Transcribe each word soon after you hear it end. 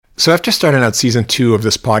So after starting out season 2 of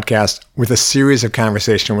this podcast with a series of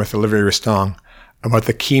conversation with Olivier Rostand about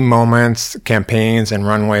the key moments, campaigns, and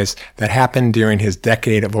runways that happened during his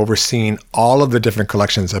decade of overseeing all of the different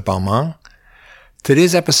collections at Balmain,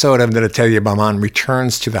 today's episode of the Atelier Balmain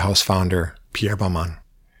returns to the house founder, Pierre Balmain.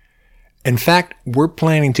 In fact, we're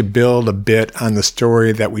planning to build a bit on the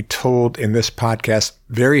story that we told in this podcast's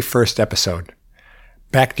very first episode,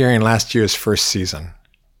 back during last year's first season.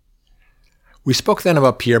 We spoke then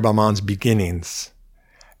about Pierre Balmain's beginnings,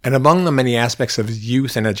 and among the many aspects of his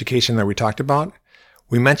youth and education that we talked about,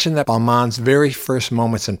 we mentioned that Balmain's very first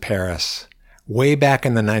moments in Paris, way back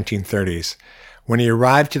in the 1930s, when he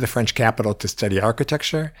arrived to the French capital to study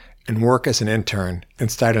architecture and work as an intern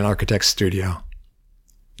inside an architect's studio.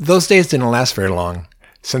 Those days didn't last very long,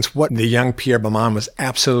 since what the young Pierre Balmain was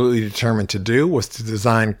absolutely determined to do was to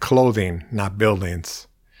design clothing, not buildings.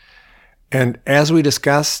 And as we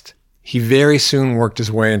discussed, he very soon worked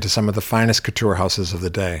his way into some of the finest couture houses of the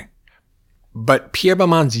day. But Pierre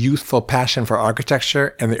Balmain's youthful passion for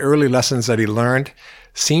architecture and the early lessons that he learned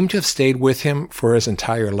seemed to have stayed with him for his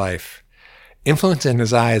entire life, influencing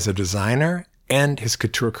his eye as a designer and his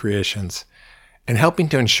couture creations, and helping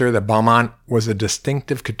to ensure that Balmain was a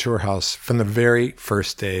distinctive couture house from the very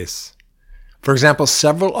first days. For example,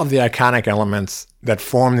 several of the iconic elements that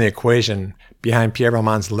form the equation behind Pierre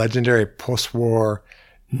Balmain's legendary post-war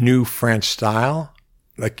New French style,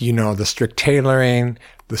 like, the strict tailoring,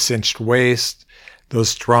 the cinched waist, those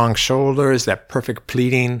strong shoulders, that perfect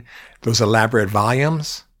pleating, those elaborate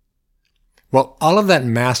volumes. Well, all of that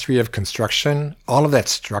mastery of construction, all of that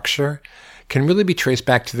structure, can really be traced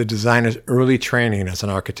back to the designer's early training as an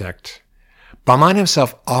architect. Balmain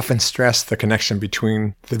himself often stressed the connection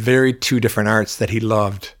between the very two different arts that he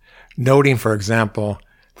loved, noting, for example,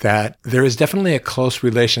 that there is definitely a close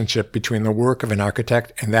relationship between the work of an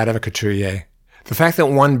architect and that of a couturier. The fact that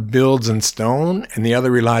one builds in stone and the other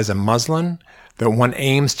relies on muslin, that one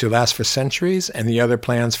aims to last for centuries and the other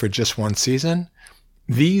plans for just one season,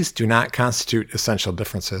 these do not constitute essential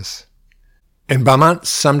differences. And Balmain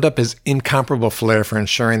summed up his incomparable flair for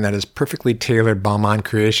ensuring that his perfectly tailored Balmain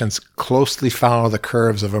creations closely follow the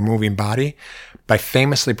curves of a moving body by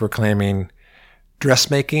famously proclaiming,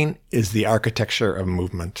 "Dressmaking is the architecture of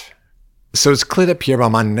movement." So it's clear that Pierre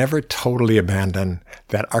Balmain never totally abandoned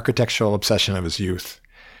that architectural obsession of his youth.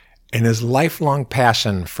 And his lifelong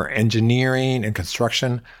passion for engineering and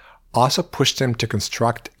construction also pushed him to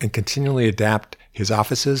construct and continually adapt his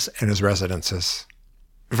offices and his residences.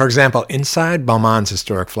 For example, inside Balmain's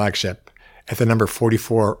historic flagship, at the number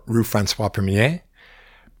 44 Rue François Premier,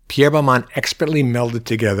 Pierre Balmain expertly melded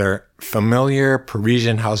together familiar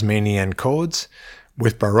Parisian Haussmannian codes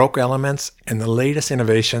with Baroque elements and the latest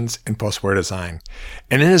innovations in post-war design.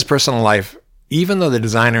 And in his personal life, even though the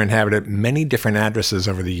designer inhabited many different addresses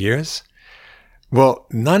over the years, well,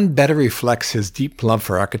 none better reflects his deep love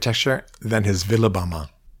for architecture than his Villa Balmain.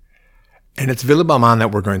 And it's Villa Balmain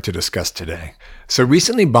that we're going to discuss today. So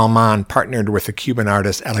recently, Balmain partnered with the Cuban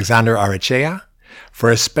artist Alexander Arrechea for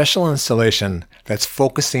a special installation that's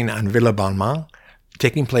focusing on Villa Balmain,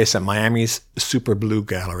 taking place at Miami's Super Blue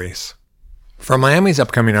Galleries. For Miami's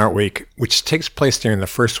upcoming Art Week, which takes place during the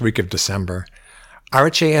first week of December,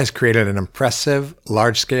 Arrechea has created an impressive,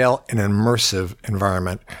 large-scale, and immersive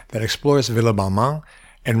environment that explores Villa Balmain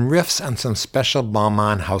and riffs on some special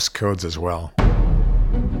Balmain house codes as well.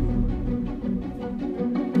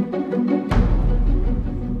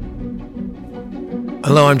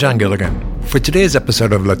 Hello, I'm John Gilligan. For today's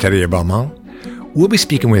episode of L'Atelier Balmain, we'll be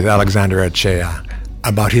speaking with Alexander Arrechea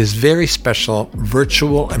about his very special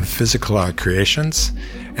virtual and physical art creations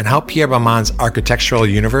and how Pierre Balmain's architectural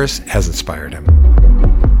universe has inspired him.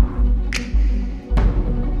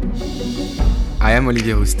 I am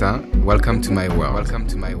Olivier Rostand. Welcome to my world.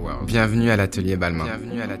 Bienvenue à l'Atelier Balmain.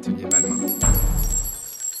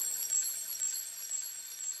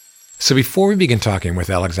 So before we begin talking with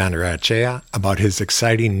Alexander Arrechea about his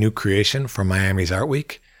exciting new creation for Miami's Art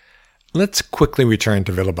Week, let's quickly return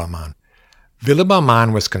to Villa Balmain. Villa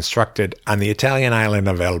Balmain was constructed on the Italian island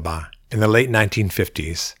of Elba in the late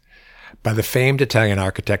 1950s by the famed Italian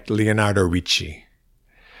architect Leonardo Ricci.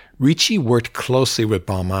 Ricci worked closely with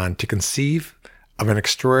Balmain to conceive of an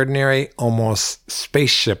extraordinary, almost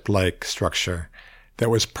spaceship-like structure that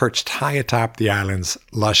was perched high atop the island's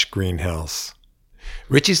lush green hills.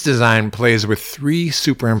 Ricci's design plays with 3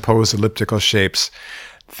 superimposed elliptical shapes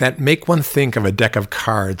that make one think of a deck of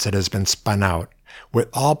cards that has been spun out, with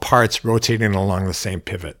all parts rotating along the same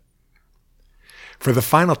pivot. For the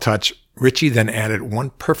final touch, Ritchie then added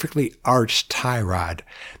one perfectly arched tie rod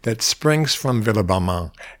that springs from Villa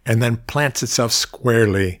Balmain and then plants itself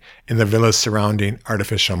squarely in the villa's surrounding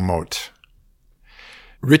artificial moat.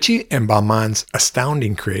 Ritchie and Balmain's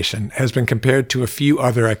astounding creation has been compared to a few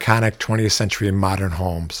other iconic 20th century modern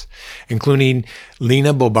homes, including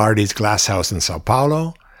Lina Bobardi's glass house in Sao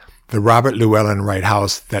Paulo, the Robert Llewellyn Wright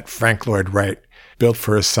house that Frank Lloyd Wright built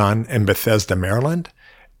for his son in Bethesda, Maryland,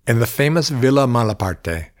 and the famous Villa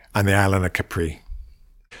Malaparte on the island of Capri.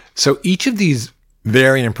 So each of these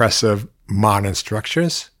very impressive modern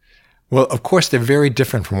structures, well, of course, they're very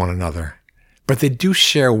different from one another, but they do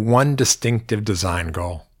share one distinctive design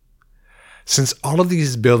goal. Since all of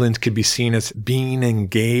these buildings could be seen as being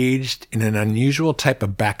engaged in an unusual type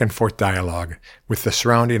of back and forth dialogue with the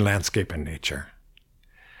surrounding landscape and nature.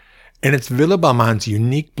 And it's Villa Balmain's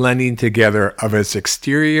unique blending together of its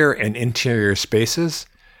exterior and interior spaces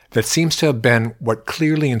that seems to have been what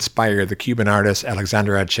clearly inspired the Cuban artist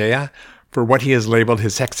Alexander Archea for what he has labeled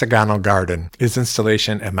his hexagonal garden, his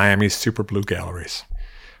installation at Miami's Super Blue Galleries.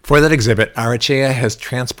 For that exhibit, Archea has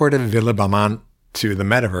transported Villa Balmain to the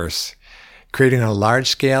metaverse, creating a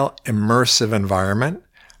large-scale, immersive environment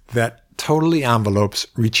that totally envelopes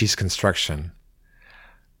Ritchie's construction.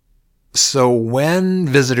 So when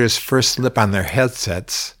visitors first slip on their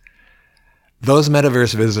headsets, those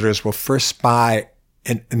metaverse visitors will first spy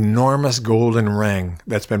an enormous golden ring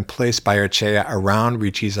that's been placed by Archea around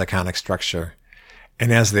Ritchie's iconic structure.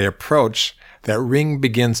 And as they approach, that ring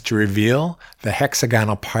begins to reveal the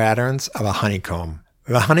hexagonal patterns of a honeycomb.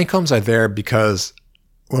 The honeycombs are there because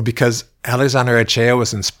Alexander Archea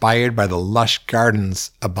was inspired by the lush gardens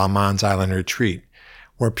of Balmain's island retreat,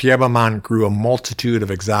 where Pierre Balmain grew a multitude of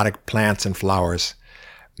exotic plants and flowers,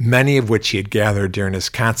 many of which he had gathered during his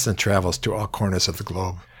constant travels to all corners of the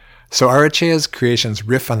globe. So Archea's creations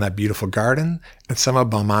riff on that beautiful garden and some of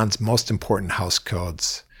Balmain's most important house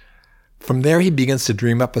codes. From there, he begins to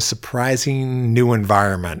dream up a surprising new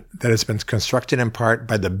environment that has been constructed in part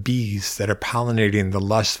by the bees that are pollinating the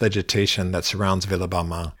lush vegetation that surrounds Villa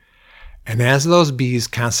Balmain. And as those bees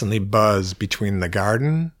constantly buzz between the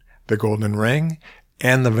garden, the golden ring,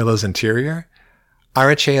 and the villa's interior,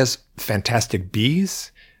 Archea's fantastic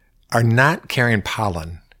bees are not carrying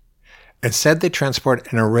pollen. Instead, they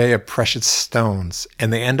transport an array of precious stones,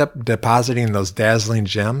 and they end up depositing those dazzling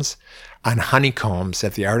gems on honeycombs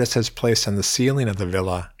that the artist has placed on the ceiling of the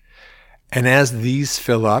villa. And as these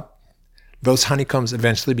fill up, those honeycombs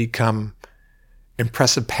eventually become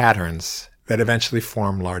impressive patterns that eventually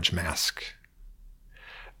form large masks.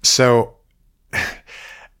 So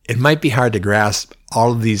it might be hard to grasp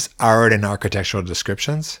all of these art and architectural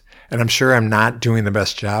descriptions, and I'm sure I'm not doing the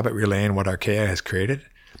best job at relaying what Archea has created,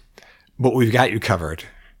 but we've got you covered.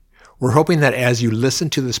 We're hoping that as you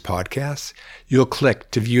listen to this podcast, you'll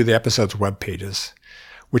click to view the episode's web pages,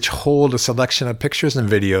 which hold a selection of pictures and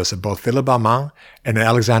videos of both Villa Balmain and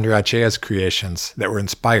Alexander Archea's creations that were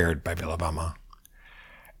inspired by Villa Balmain.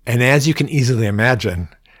 And as you can easily imagine,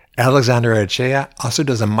 Alexander Archea also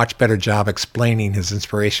does a much better job explaining his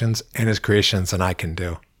inspirations and his creations than I can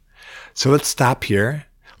do. So let's stop here.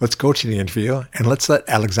 Let's go to the interview, and let's let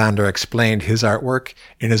Alexander explain his artwork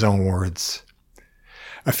in his own words.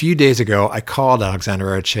 A few days ago, I called Alexander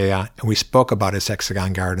Archea, and we spoke about his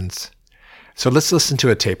Hexagon gardens. So let's listen to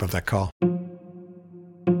a tape of that call.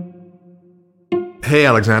 Hey,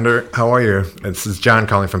 Alexander. How are you? This is John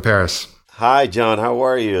calling from Paris. Hi, John. How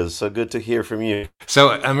are you? So good to hear from you. So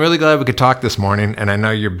I'm really glad we could talk this morning, and I know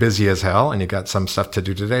you're busy as hell, and you got some stuff to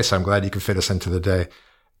do today, so I'm glad you could fit us into the day.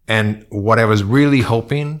 And what I was really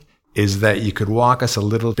hoping is that you could walk us a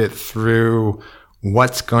little bit through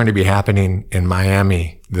what's going to be happening in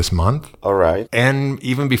Miami this month. All right. And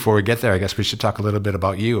even before we get there, I guess we should talk a little bit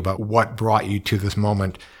about you, about what brought you to this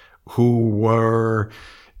moment. Who were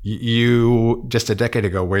you just a decade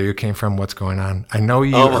ago, where you came from, what's going on? I know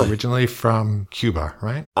you are originally from Cuba,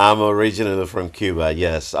 right? I'm originally from Cuba,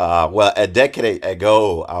 yes. Well, a decade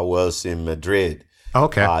ago, I was in Madrid.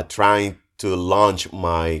 Okay. Trying to launch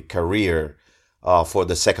my career for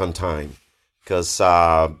the second time. Because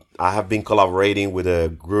I have been collaborating with a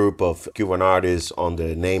group of Cuban artists on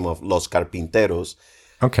the name of Los Carpinteros.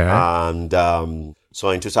 Okay. And so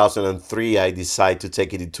in 2003, I decided to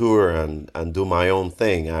take a detour and do my own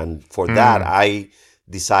thing. And for that, I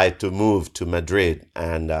decided to move to Madrid.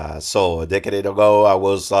 And so a decade ago, I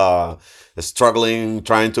was struggling,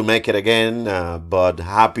 trying to make it again, but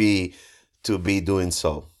happy to be doing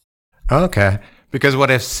so. Okay. Because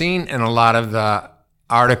what I've seen in a lot of the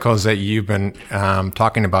articles that you've been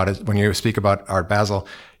talking about is when you speak about Art Basel,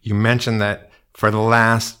 you mentioned that for the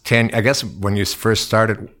last 10, I guess when you first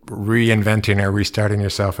started reinventing or restarting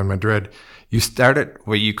yourself in Madrid, you started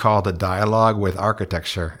what you called a dialogue with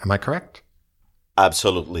architecture. Am I correct?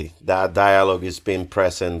 Absolutely. That dialogue has been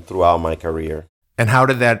present throughout my career. And how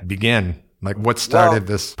did that begin? Like what started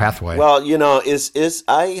this pathway? Well,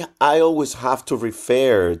 I always have to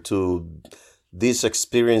refer to these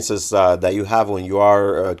experiences that you have when you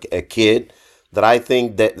are a kid, that I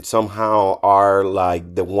think that somehow are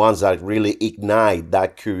like the ones that really ignite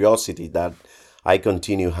that curiosity that I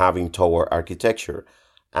continue having toward architecture.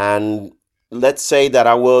 And let's say that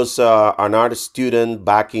I was an art student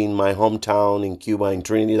back in my hometown in Cuba, in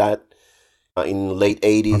Trinidad, in late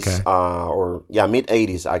 80s, mid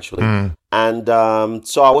 80s actually. And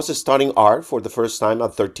so I was studying art for the first time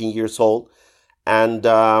at 13 years old. And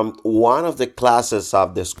one of the classes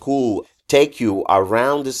of the school take you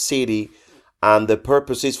around the city, and the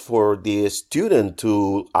purpose is for the student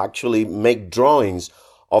to actually make drawings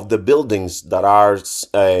of the buildings that are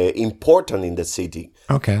important in the city.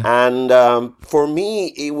 Okay. And for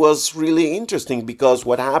me, it was really interesting because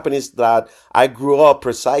what happened is that I grew up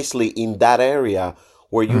precisely in that area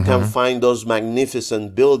where you can find those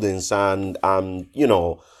magnificent buildings, and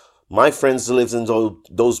my friends live in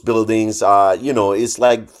those buildings. It's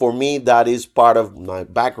like, for me, that is part of my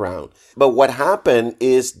background. But what happened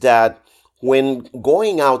is that when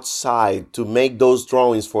going outside to make those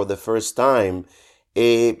drawings for the first time,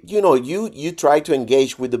 you try to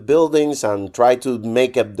engage with the buildings and try to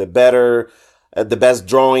make it the best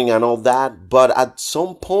drawing and all that. But at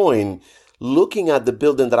some point, looking at the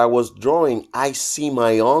building that I was drawing, I see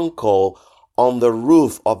my uncle on the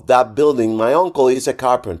roof of that building. My uncle is a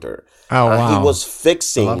carpenter. Oh, wow. He was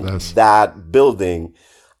fixing that building.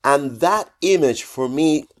 And that image for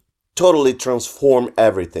me totally transformed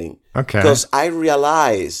everything. Okay. Because I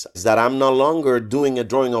realized that I'm no longer doing a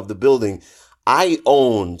drawing of the building. I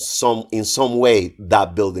own in some way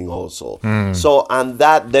that building also. So, and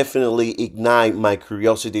that definitely ignited my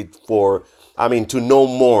curiosity to know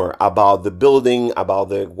more about the building, about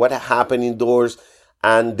what happened indoors,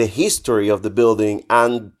 and the history of the building.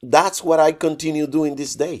 And that's what I continue doing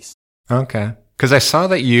these days. Okay. Because I saw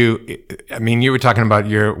that you were talking about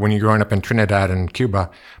when you're growing up in Trinidad and Cuba,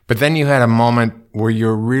 but then you had a moment where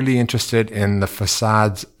you're really interested in the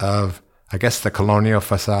facades of, I guess, the colonial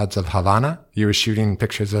facades of Havana. You were shooting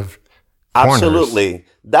pictures of corners. Absolutely.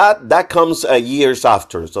 That comes years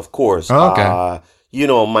after, of course. Oh, okay.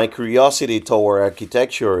 My curiosity toward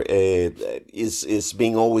architecture is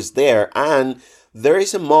being always there. And there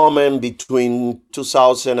is a moment between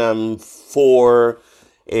 2004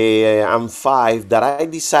 and 5 that I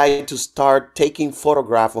decided to start taking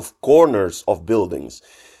photographs of corners of buildings.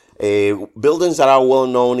 Buildings that are well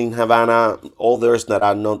known in Havana, others that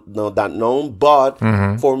are not that known. But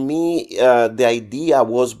for me, the idea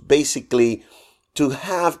was basically to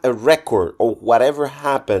have a record of whatever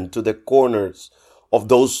happened to the corners of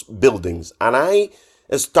those buildings. And I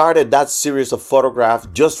started that series of photographs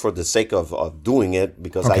just for the sake of doing it,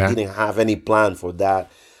 because I didn't have any plan for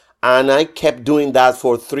that. And I kept doing that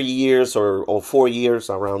for 3 years or 4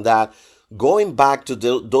 years, around that, going back to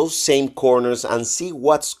those same corners and see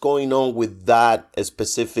what's going on with that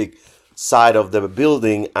specific side of the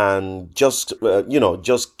building, and just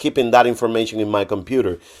keeping that information in my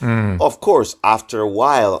computer. Of course, after a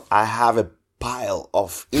while, I have a pile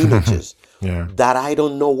of images that I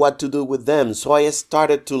don't know what to do with them. So I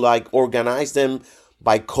started to organize them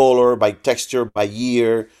by color, by texture, by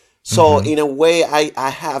year. So in a way, I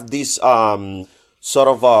have this color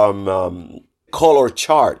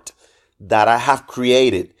chart that I have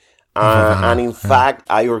created. And in fact,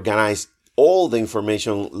 I organized all the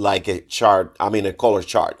information like a color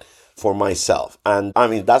chart for myself. And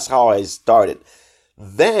that's how I started.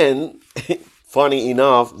 Then, funny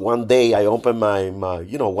enough, one day I opened my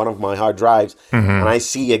one of my hard drives, and I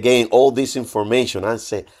see again all this information. I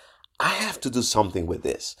say, I have to do something with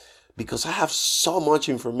this, because I have so much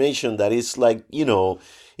information that it's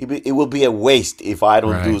it will be a waste if I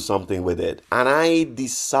don't do something with it. And I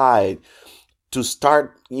decide to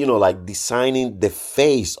start, designing the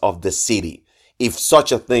face of the city, if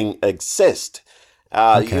such a thing exists.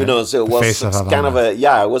 So it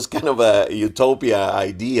was kind of a utopian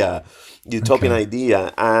idea.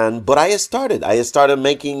 But I started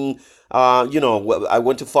making, I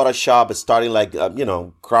went to Photoshop,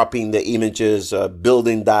 starting cropping the images,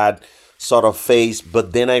 building that sort of face.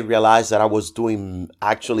 But then I realized that I was doing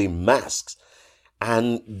actually masks.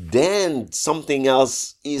 And then something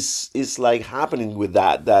else is happening with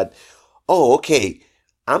that,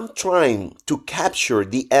 I'm trying to capture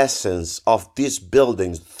the essence of these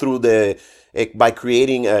buildings through the by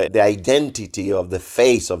creating the identity of the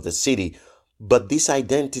face of the city. But this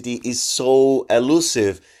identity is so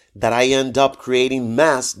elusive that I end up creating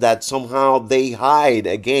masks that somehow they hide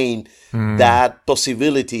again that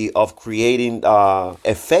possibility of creating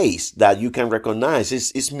a face that you can recognize.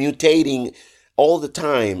 It's mutating all the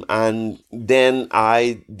time. And then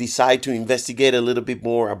I decide to investigate a little bit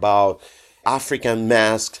more about African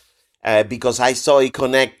masks because I saw it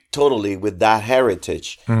connect totally with that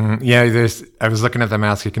heritage. Yeah, I was looking at the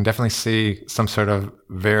mask. You can definitely see some sort of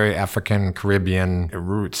very African Caribbean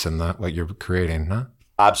roots in what you're creating, huh?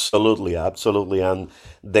 Absolutely, absolutely. And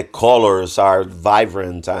the colors are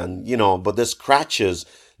vibrant and, but the scratches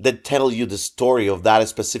that tell you the story of that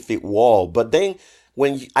specific wall. But then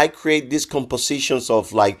when I create these compositions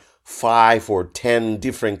of like 5 or 10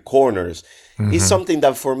 different corners, it's something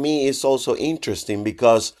that for me is also interesting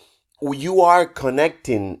because you are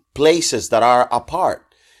connecting places that are apart.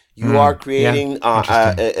 You are creating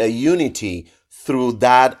a unity through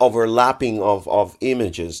that overlapping of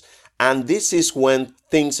images. And this is when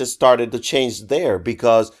things started to change there,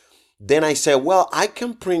 because then I said, well, I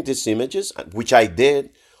can print these images, which I did,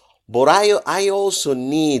 but I also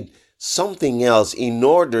need something else in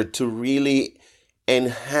order to really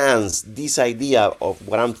enhance this idea of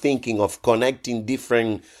what I'm thinking of connecting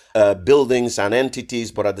different buildings and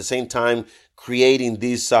entities, but at the same time creating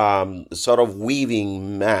this sort of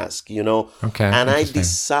weaving mask, Okay. And I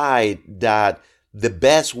decide that the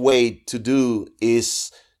best way to do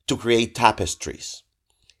is to create tapestries.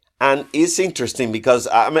 And it's interesting because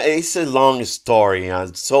it's a long story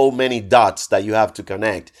and so many dots that you have to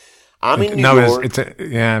connect. I'm in New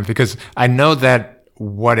York. Because I know that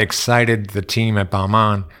what excited the team at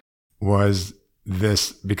Balmain was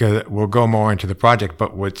this, because we'll go more into the project,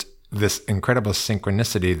 but what's this incredible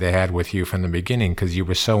synchronicity they had with you from the beginning, because you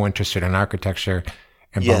were so interested in architecture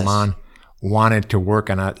and Balmain wanted to work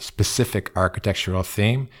on a specific architectural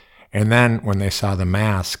theme. And then when they saw the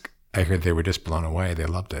mask, I heard they were just blown away. They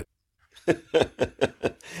loved it.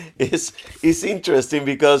 It's interesting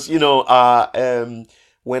because,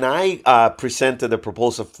 when I presented the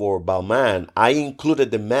proposal for Balmain, I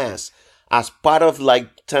included the mask as part of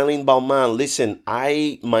like telling Balmain, listen,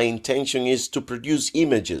 my intention is to produce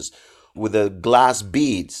images with the glass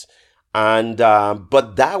beads. And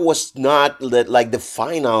but that was not like the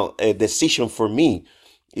final decision for me.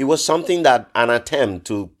 It was something an attempt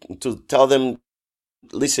to tell them,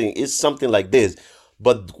 listen, it's something like this.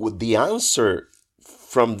 But the answer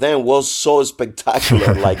from them was so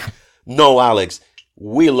spectacular. Like, no, Alex,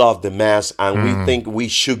 we love the mask and we think we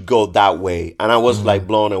should go that way. And I was like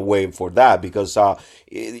blown away for that because, I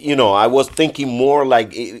was thinking more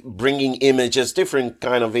like bringing images, different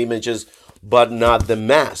kind of images, but not the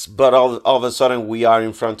mask. But all of a sudden we are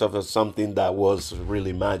in front of something that was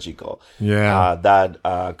really magical. Yeah. That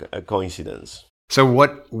coincidence. So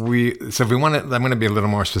if we want to, I'm going to be a little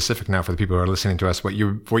more specific now for the people who are listening to us.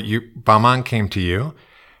 Balmain came to you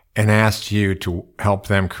and asked you to help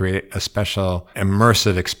them create a special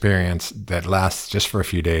immersive experience that lasts just for a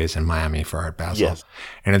few days in Miami for Art Basel. Yes.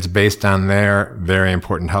 And it's based on their very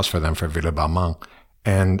important house for them, for Villa Balmain.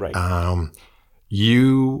 And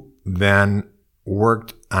you then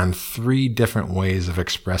worked on 3 different ways of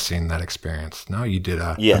expressing that experience. Now you did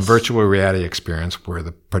a virtual reality experience where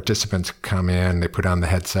the participants come in, they put on the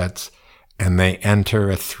headsets, and they enter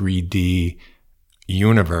a 3D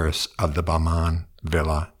universe of the Balmain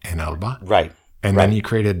Villa in Elba. Right. And then you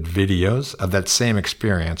created videos of that same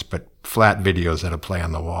experience, but flat videos that'll play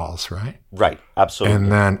on the walls, right? Right. Absolutely.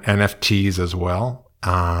 And then NFTs as well.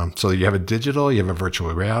 So you have a digital, you have a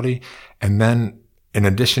virtual reality, and then in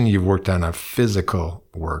addition, you've worked on physical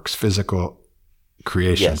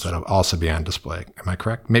creations that'll also be on display. Am I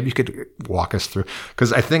correct? Maybe you could walk us through,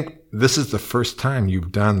 because I think this is the first time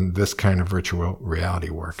you've done this kind of virtual reality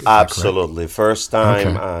work. Absolutely. First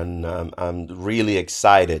time, and I'm really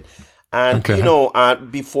excited. And,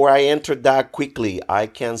 before I enter that quickly, I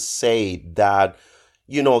can say that,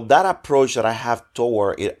 that approach that I have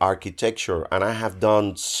toward architecture, and I have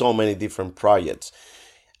done so many different projects.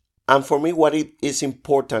 And for me, what is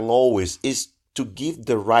important always is to give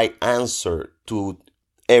the right answer to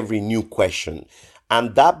every new question.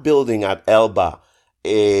 And that building at Elba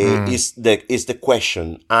is the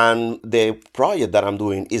question. And the project that I'm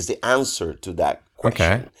doing is the answer to that question.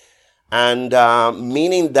 Okay. And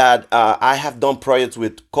meaning that I have done projects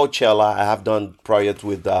with Coachella. I have done projects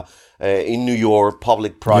with in New York,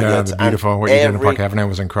 public projects. Yeah, beautiful. What you did in Park Avenue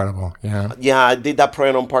was incredible. Yeah. Yeah, I did that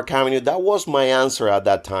project on Park Avenue. That was my answer at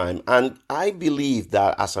that time. And I believe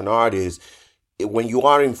that as an artist, when you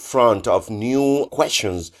are in front of new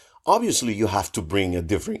questions obviously you have to bring a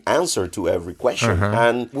different answer to every question.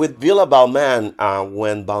 And with Villa Balmain,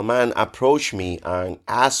 when Balmain approached me and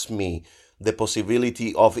asked me the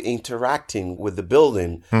possibility of interacting with the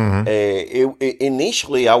building,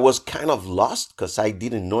 initially I was kind of lost because I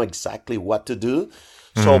didn't know exactly what to do.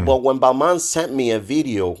 So, but when Balmain sent me a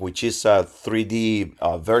video, which is a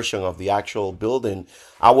 3D version of the actual building,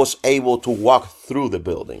 I was able to walk through the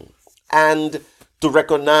building and to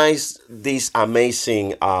recognize this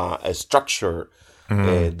amazing structure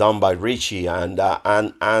done by Richie.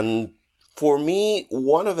 And for me,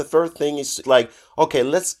 one of the first things is like, okay,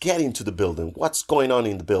 let's get into the building. What's going on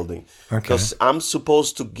in the building? Because I'm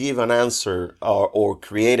supposed to give an answer or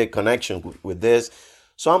create a connection with this.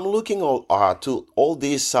 So I'm looking to all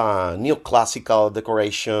this neoclassical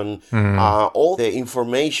decoration, all the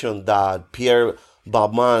information that Pierre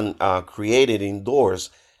Balmain created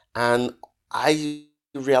indoors. And I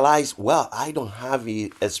realized, well, I don't have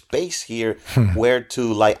a space here where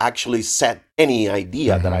to like actually set any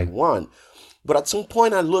idea that I want. But at some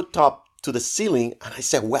point I looked up to the ceiling and I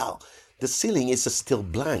said, well, the ceiling is still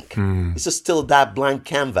blank. It's still that blank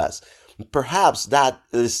canvas. Perhaps that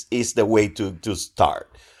is the way to start.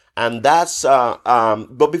 And that's,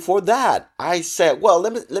 but before that, I said, well,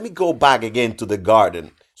 let me go back again to the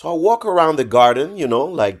garden. So I walk around the garden,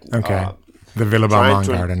 like... The Villa Balmain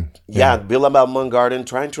garden. Yeah, Villa Balmain garden,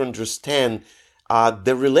 trying to understand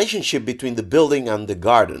the relationship between the building and the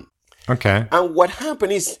garden. Okay. And what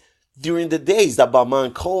happened is, during the days that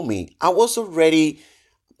Balmain called me, I was already,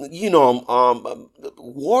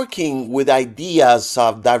 working with ideas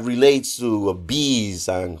that relates to bees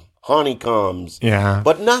and honeycombs. Yeah.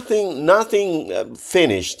 But nothing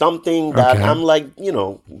finished. Something that I'm like,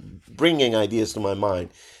 bringing ideas to my mind.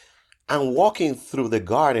 And walking through the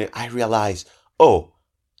garden, I realized, oh,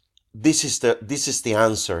 this is the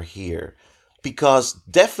answer here. Because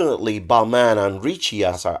definitely Balmain and Richie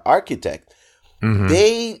as our architect,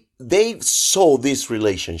 they saw this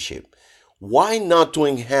relationship. Why not to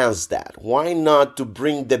enhance that? Why not to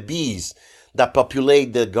bring the bees that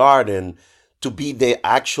populate the garden to be the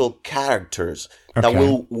actual characters that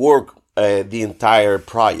will work the entire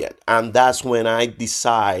project? And that's when I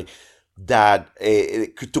decide that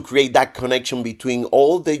to create that connection between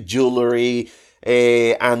all the jewelry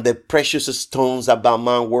and the precious stones that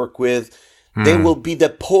Balmain work with. They will be the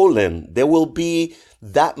pollen. There will be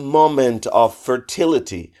that moment of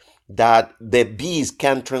fertility that the bees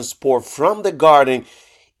can transport from the garden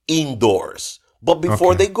indoors. But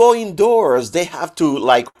before they go indoors, they have to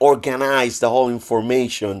like organize the whole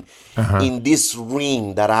information in this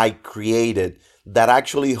ring that I created that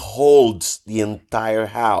actually holds the entire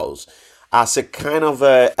house as a kind of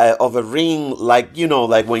a ring, like,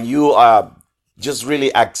 like when you just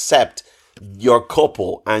really accept your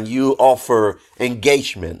couple and you offer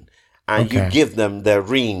engagement and you give them the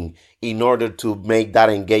ring in order to make that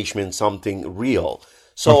engagement something real.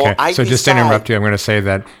 So just to interrupt you, I'm going to say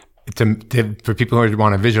that for people who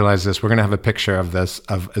want to visualize this, we're going to have a picture of this,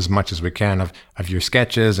 of as much as we can, of your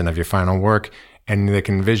sketches and of your final work, and they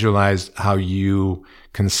can visualize how you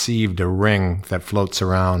conceived a ring that floats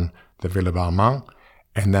around the Villa Balmain.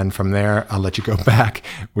 And then from there, I'll let you go back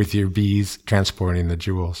with your bees transporting the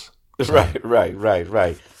jewels. So.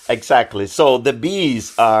 Right. Exactly. So the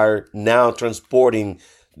bees are now transporting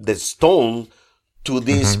the stone to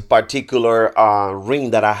this particular ring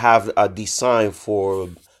that I have designed for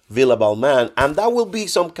Villa Balmain, and that will be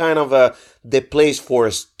some kind of the place for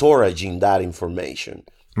storage in that information.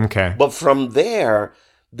 Okay. But from there,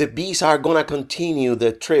 the bees are gonna continue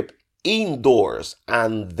the trip indoors,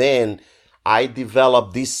 and then I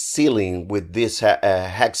developed this ceiling with this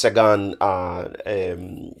hexagon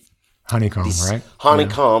honeycomb, right?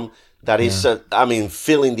 Honeycomb that is,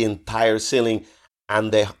 filling the entire ceiling,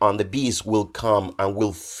 and the bees will come and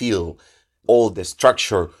will fill all the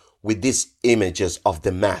structure with these images of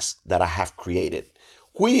the mask that I have created,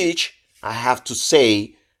 which I have to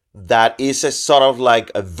say that is a sort of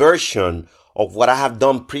like a version of what I have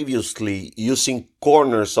done previously using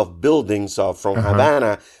corners of buildings from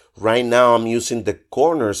Havana. Right now I'm using the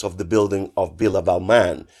corners of the building of Villa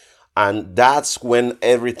Balmain. And that's when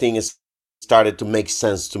everything is started to make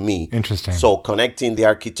sense to me. Interesting. So connecting the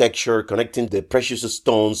architecture, connecting the precious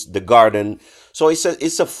stones, the garden. So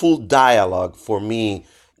it's a full dialogue for me,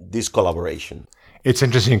 this collaboration. It's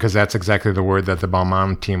interesting because that's exactly the word that the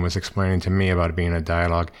Balmain team was explaining to me about being a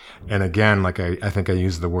dialogue. And again, like I think I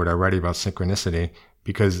used the word already about synchronicity,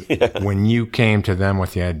 because when you came to them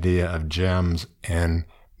with the idea of gems and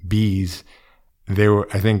bees,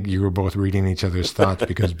 I think you were both reading each other's thoughts,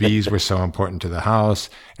 because bees were so important to the house.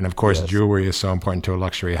 And of course, jewelry is so important to a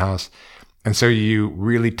luxury house. And so you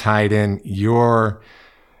really tied in your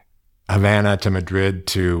Havana to Madrid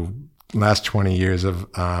to last 20 years of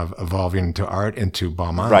evolving into art into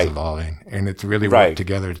Balmain's evolving. And it's really worked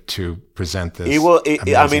together to present this it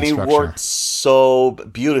worked so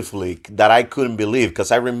beautifully that I couldn't believe,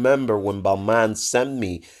 because I remember when Balmain sent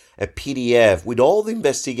me a PDF with all the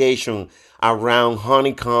investigation around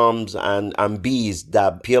honeycombs and bees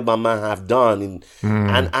that Pierre Balmain have done,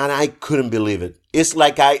 and I couldn't believe it. It's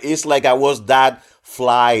like I was that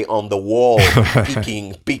fly on the wall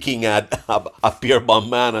peeking at Pierre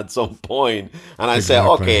Balmain at some point, and I said,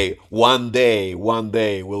 okay, one day we'll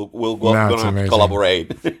gonna collaborate.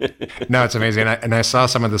 No, it's amazing. And I saw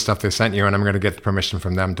some of the stuff they sent you, and I'm going to get permission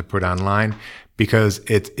from them to put online, because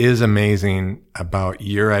it is amazing about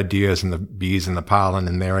your ideas and the bees and the pollen,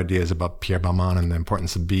 and their ideas about Pierre Balmain and the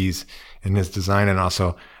importance of bees in his design, and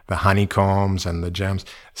also the honeycombs and the gems.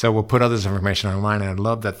 So we'll put all this information online, and I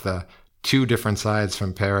love that the two different sides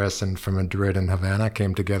from Paris and from Madrid and Havana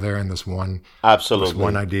came together in this one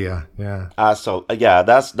idea. Yeah. That's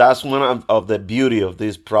one of the beauty of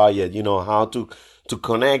this project, how to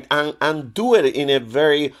connect and do it in a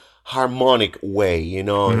very harmonic way,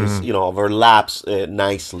 it's, overlaps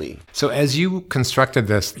nicely. So as you constructed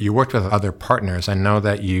this, you worked with other partners. I know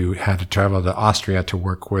that you had to travel to Austria to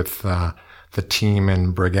work with the team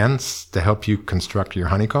in Bregenz to help you construct your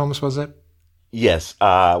honeycombs, was it? Yes.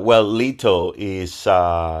 Well, Lito is,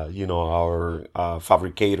 our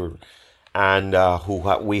fabricator, and who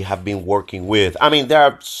we have been working with. I mean, there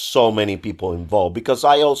are so many people involved, because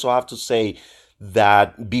I also have to say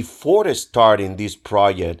that before starting this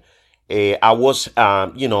project, I was,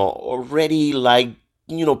 already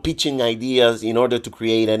pitching ideas in order to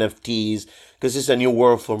create NFTs, because it's a new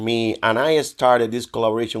world for me. And I started this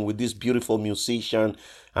collaboration with this beautiful musician,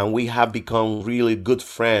 and we have become really good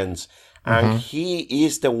friends. And he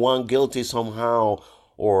is the one guilty somehow,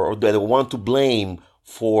 or the one to blame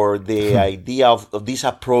for the idea of this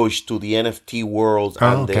approach to the NFT world.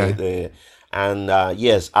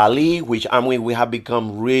 Yes, Ali, which we have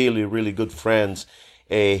become really, really good friends.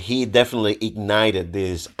 He definitely ignited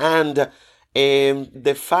this. And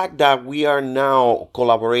the fact that we are now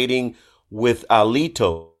collaborating with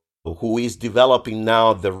Alito, who is developing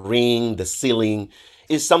now the ring, the ceiling,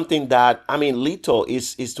 is something that, Lito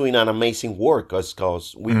is doing an amazing work,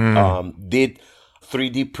 because we did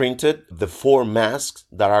 3D printed the 4 masks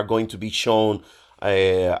that are going to be shown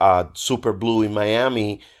at Super Blue in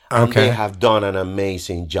Miami. And they have done an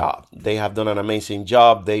amazing job. They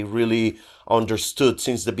really understood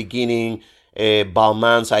since the beginning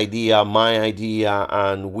Balmain's idea, my idea,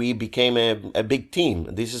 and we became a big team.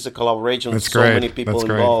 This is a collaboration with so many people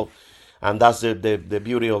involved. And that's the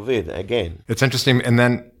beauty of it, again. It's interesting. And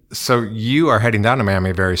then, so you are heading down to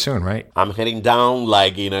Miami very soon, right? I'm heading down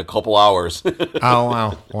in a couple hours.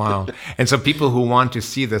 Oh, wow. And so people who want to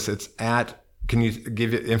see this, can you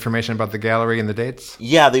give information about the gallery and the dates?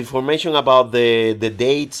 Yeah, the information about the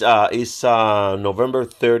dates is November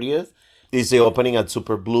 30th. Is the opening at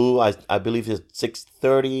Super Blue? I believe it's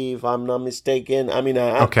 6:30, if I'm not mistaken. I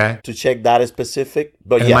have to check that specific.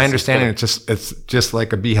 But my understanding, it's just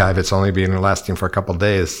like a beehive. It's only been lasting for a couple of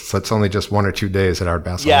days, so it's only just 1 or 2 days at Art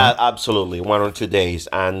Basel. Yeah, absolutely, 1 or 2 days.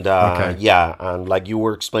 And and like you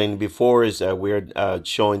were explaining before, is we're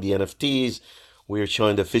showing the NFTs, we're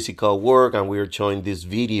showing the physical work, and we're showing this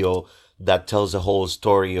video that tells the whole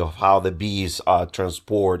story of how the bees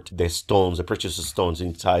transport the precious stones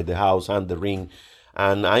inside the house and the ring.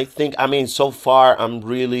 And I think, so far I'm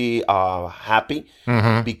really happy,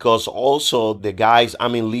 because also the guys,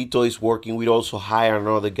 Lito is working. We also hire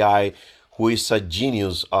another guy who is a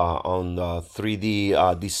genius on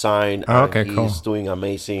 3D design. He's doing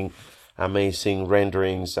amazing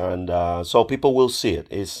renderings, and so people will see it.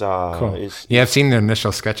 It's cool. I've seen the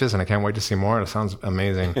initial sketches, and I can't wait to see more. It sounds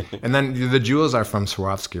amazing. And then the jewels are from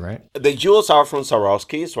Swarovski, right? The jewels are from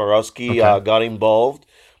Swarovski. Swarovski got involved.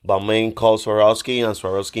 Balmain called Swarovski, and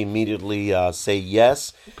Swarovski immediately say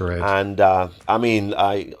yes. Great. And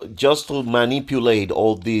just to manipulate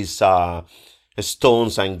all these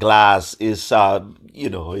stones and glass is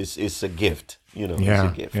is a gift. It's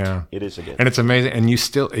a gift. Yeah. It is a gift. And it's amazing. And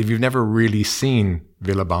if you've never really seen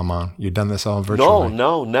Villa Balmain, you've done this all virtually?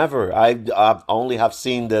 No, never. I only have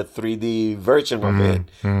seen the 3D version of it,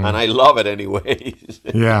 and I love it anyway.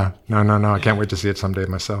 Yeah. No. I can't wait to see it someday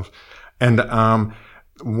myself. And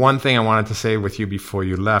one thing I wanted to say with you before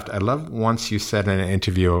you left, I love once you said in an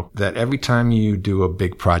interview that every time you do a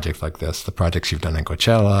big project like this, the projects you've done in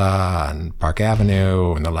Coachella and Park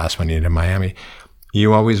Avenue, and the last one you did in Miami,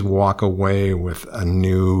 you always walk away with a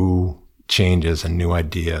new changes and new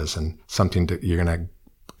ideas and something that you're going to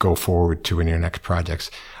go forward to in your next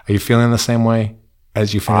projects. Are you feeling the same way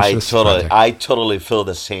as you finish this project? I totally feel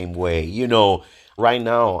the same way. Right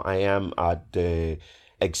now I am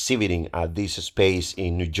exhibiting at this space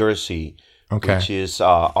in New Jersey, Okay. which is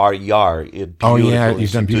Art Yard. A Oh yeah, beautiful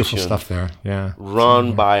you've done beautiful institution stuff there. Yeah.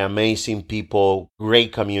 run by amazing people,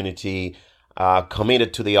 great community,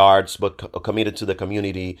 committed to the arts, but committed to the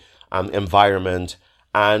community and environment.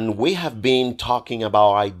 And we have been talking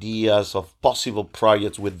about ideas of possible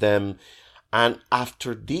projects with them. And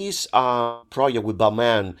after this project with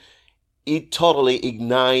Balmain, it totally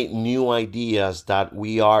ignited new ideas that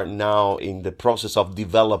we are now in the process of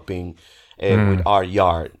developing with our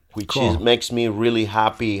yard, which Cool. makes me really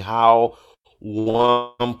happy how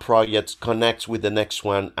one project connects with the next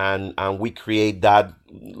one, and we create that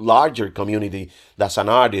larger community that's an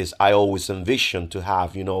artist I always envision to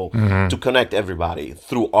have, to connect everybody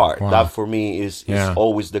through art. Wow. That for me is Yeah.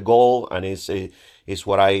 always the goal, and is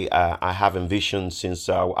what I have envisioned since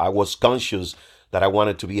I was conscious that I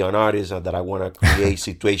wanted to be an artist and that I want to create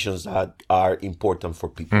situations that are important for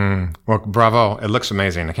people. Well, bravo. It looks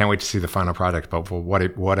amazing. I can't wait to see the final product. But for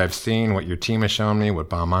what I've seen, what your team has shown me, what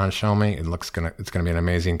Balmain has shown me, it's gonna be an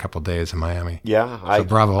amazing couple of days in Miami. Yeah,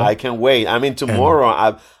 bravo. I can't wait. I mean,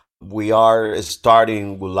 tomorrow we are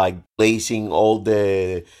starting with like placing all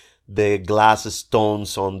the glass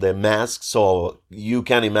stones on the mask. So you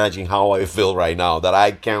can imagine how I feel right now, that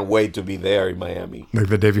I can't wait to be there in Miami. Like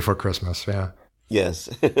the day before Christmas, yeah. Yes.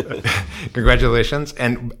 Congratulations.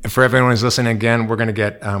 And for everyone who's listening again,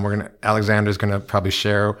 Alexander's going to probably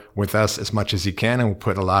share with us as much as he can, and we'll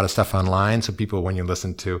put a lot of stuff online. So people, when you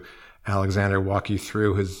listen to Alexander walk you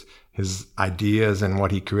through his ideas and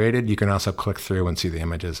what he created, you can also click through and see the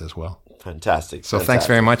images as well. Fantastic. So thanks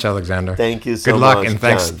very much, Alexander. Thank you so much. Good luck, and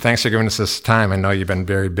John. thanks for giving us this time. I know you've been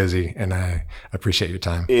very busy, and I appreciate your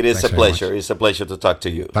time. It is Thanks a pleasure. It's a pleasure to talk to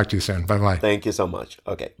you. Talk to you soon. Bye-bye. Thank you so much.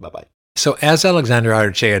 Okay, bye-bye. So as Alexander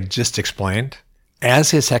Arche had just explained,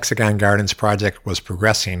 as his Hexagon Gardens project was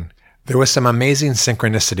progressing, there was some amazing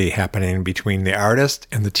synchronicity happening between the artist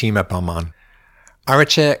and the team at Balmain.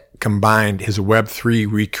 Arche combined his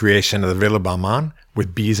Web3 recreation of the Villa Balmain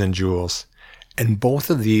with bees and jewels, and both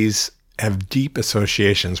of these have deep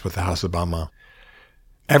associations with the House of Balmain.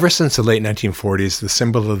 Ever since the late 1940s, the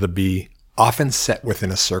symbol of the bee, often set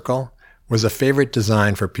within a circle, was a favorite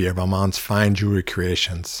design for Pierre Balmain's fine jewelry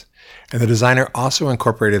creations. And the designer also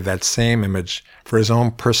incorporated that same image for his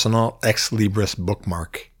own personal ex libris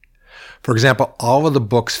bookmark. For example, all of the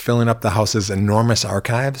books filling up the house's enormous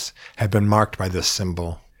archives have been marked by this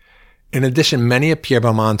symbol. In addition, many of Pierre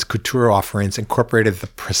Balmain's couture offerings incorporated the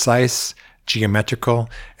precise, geometrical,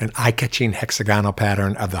 and eye-catching hexagonal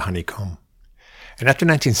pattern of the honeycomb. And after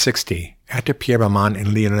 1960, after Pierre Balmain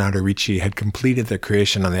and Leonardo Ricci had completed their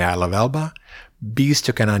creation on the Isle of Elba, bees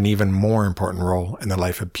took on an even more important role in the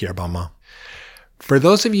life of Pierre Balmain. For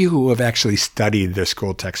those of you who have actually studied their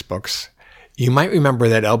school textbooks, you might remember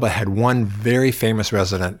that Elba had one very famous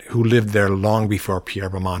resident who lived there long before Pierre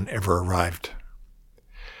Balmain ever arrived.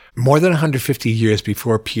 More than 150 years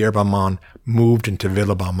before Pierre Balmain moved into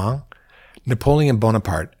Villa Balmain, Napoleon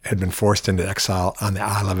Bonaparte had been forced into exile on the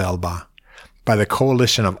Isle of Elba by the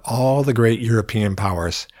coalition of all the great European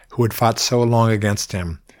powers who had fought so long against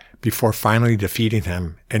him before finally defeating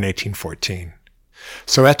him in 1814.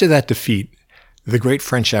 So after that defeat, the great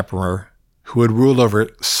French emperor, who had ruled over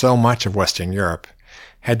so much of Western Europe,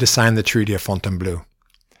 had to sign the Treaty of Fontainebleau.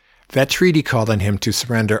 That treaty called on him to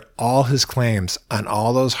surrender all his claims on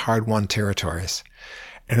all those hard-won territories,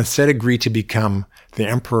 and instead agreed to become the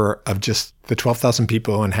emperor of just the 12,000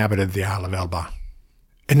 people who inhabited the Isle of Elba.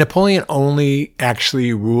 And Napoleon only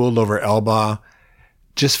actually ruled over Elba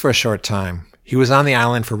just for a short time. He was on the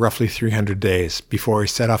island for roughly 300 days before he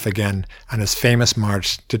set off again on his famous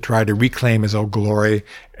march to try to reclaim his old glory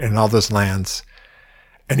in all those lands.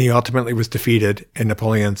 And he ultimately was defeated in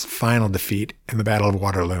Napoleon's final defeat in the Battle of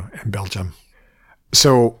Waterloo in Belgium.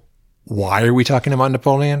 So why are we talking about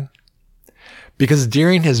Napoleon? Because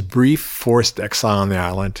during his brief forced exile on the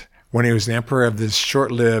island, when he was the emperor of this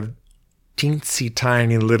short-lived,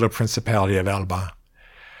 teensy-tiny little principality of Elba,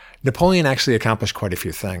 Napoleon actually accomplished quite a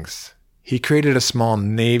few things. He created a small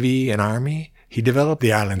navy and army. He developed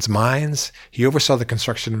the island's mines. He oversaw the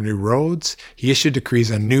construction of new roads. He issued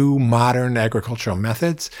decrees on new, modern agricultural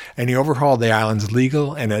methods. And he overhauled the island's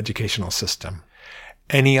legal and educational system.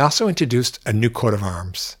 And he also introduced a new coat of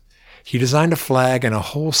arms. He designed a flag and a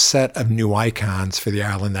whole set of new icons for the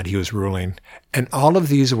island that he was ruling. And all of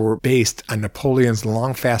these were based on Napoleon's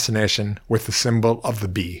long fascination with the symbol of the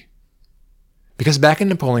bee. Because back in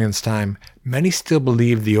Napoleon's time, many still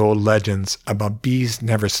believed the old legends about bees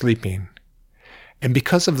never sleeping. And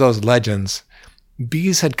because of those legends,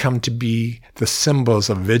 bees had come to be the symbols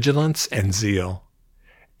of vigilance and zeal.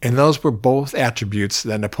 And those were both attributes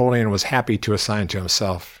that Napoleon was happy to assign to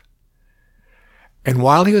himself. And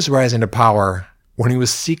while he was rising to power, when he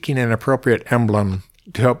was seeking an appropriate emblem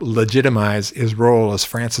to help legitimize his role as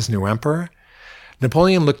France's new emperor,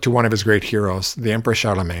 Napoleon looked to one of his great heroes, the Emperor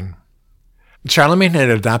Charlemagne. Charlemagne had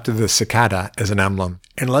adopted the cicada as an emblem,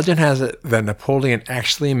 and legend has it that Napoleon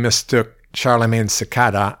actually mistook Charlemagne's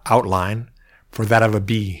cicada outline for that of a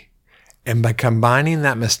bee, and by combining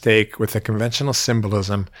that mistake with the conventional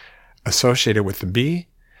symbolism associated with the bee,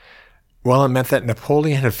 well, it meant that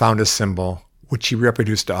Napoleon had found a symbol, which he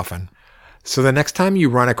reproduced often. So the next time you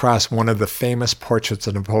run across one of the famous portraits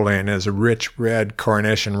of Napoleon in his rich red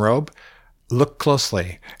coronation robe, look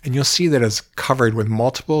closely, and you'll see that it's covered with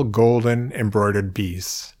multiple golden embroidered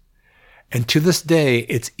bees. And to this day,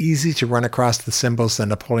 it's easy to run across the symbols that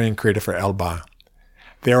Napoleon created for Elba.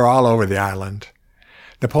 They are all over the island.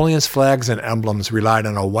 Napoleon's flags and emblems relied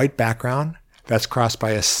on a white background that's crossed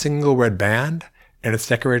by a single red band, and it's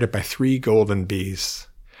decorated by 3 golden bees.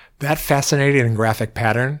 That fascinating and graphic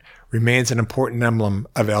pattern remains an important emblem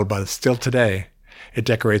of Elba still today. It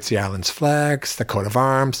decorates the island's flags, the coat of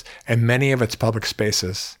arms, and many of its public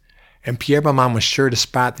spaces. And Pierre Balmain was sure to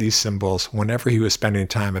spot these symbols whenever he was spending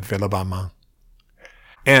time at Villa Balmain.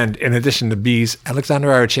 And in addition to bees, Alexandre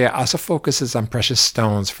Arrechea also focuses on precious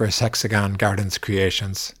stones for his Hexagon Gardens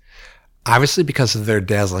creations. Obviously, because of their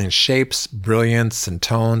dazzling shapes, brilliance, and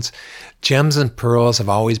tones, gems and pearls have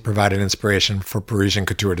always provided inspiration for Parisian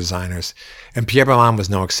couture designers, and Pierre Balmain was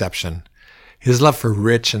no exception. His love for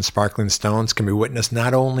rich and sparkling stones can be witnessed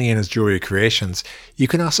not only in his jewelry creations, you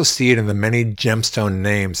can also see it in the many gemstone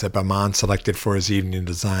names that Balmain selected for his evening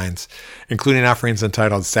designs, including offerings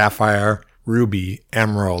entitled Sapphire, Ruby,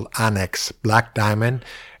 Emerald, Onyx, Black Diamond,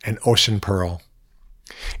 and Ocean Pearl.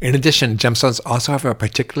 In addition, gemstones also have a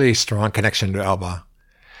particularly strong connection to Elba.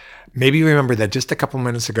 Maybe you remember that just a couple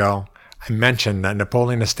minutes ago, I mentioned that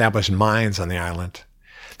Napoleon established mines on the island.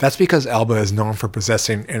 That's because Elba is known for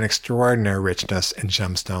possessing an extraordinary richness in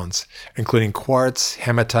gemstones, including quartz,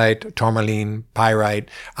 hematite, tourmaline, pyrite,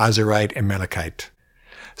 azurite, and malachite.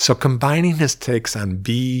 So combining his takes on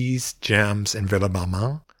bees, gems, and Villa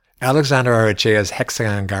Balmain, Alexandre Arrechea's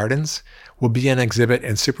Hexagon Gardens will be an exhibit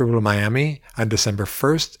in Super Blue Miami on December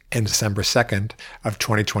 1st and December 2nd of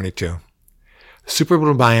 2022. Super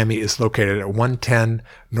Blue Miami is located at 110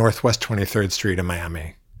 Northwest 23rd Street in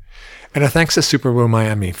Miami. And a thanks to Super Blue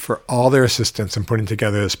Miami for all their assistance in putting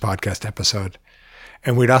together this podcast episode.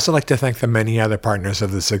 And we'd also like to thank the many other partners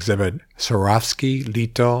of this exhibit, Swarovski,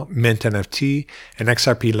 Lito, Mint NFT, and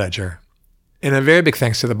XRP Ledger. And a very big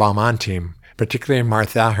thanks to the Balmain team, particularly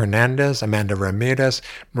Martha Hernandez, Amanda Ramirez,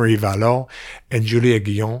 Marie Vallot, and Julia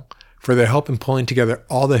Guillon, for their help in pulling together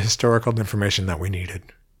all the historical information that we needed.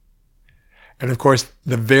 And of course,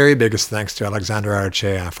 the very biggest thanks to Alexandre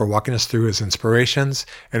Arrechea for walking us through his inspirations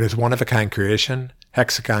and his one-of-a-kind creation,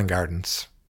 Hexagon Gardens.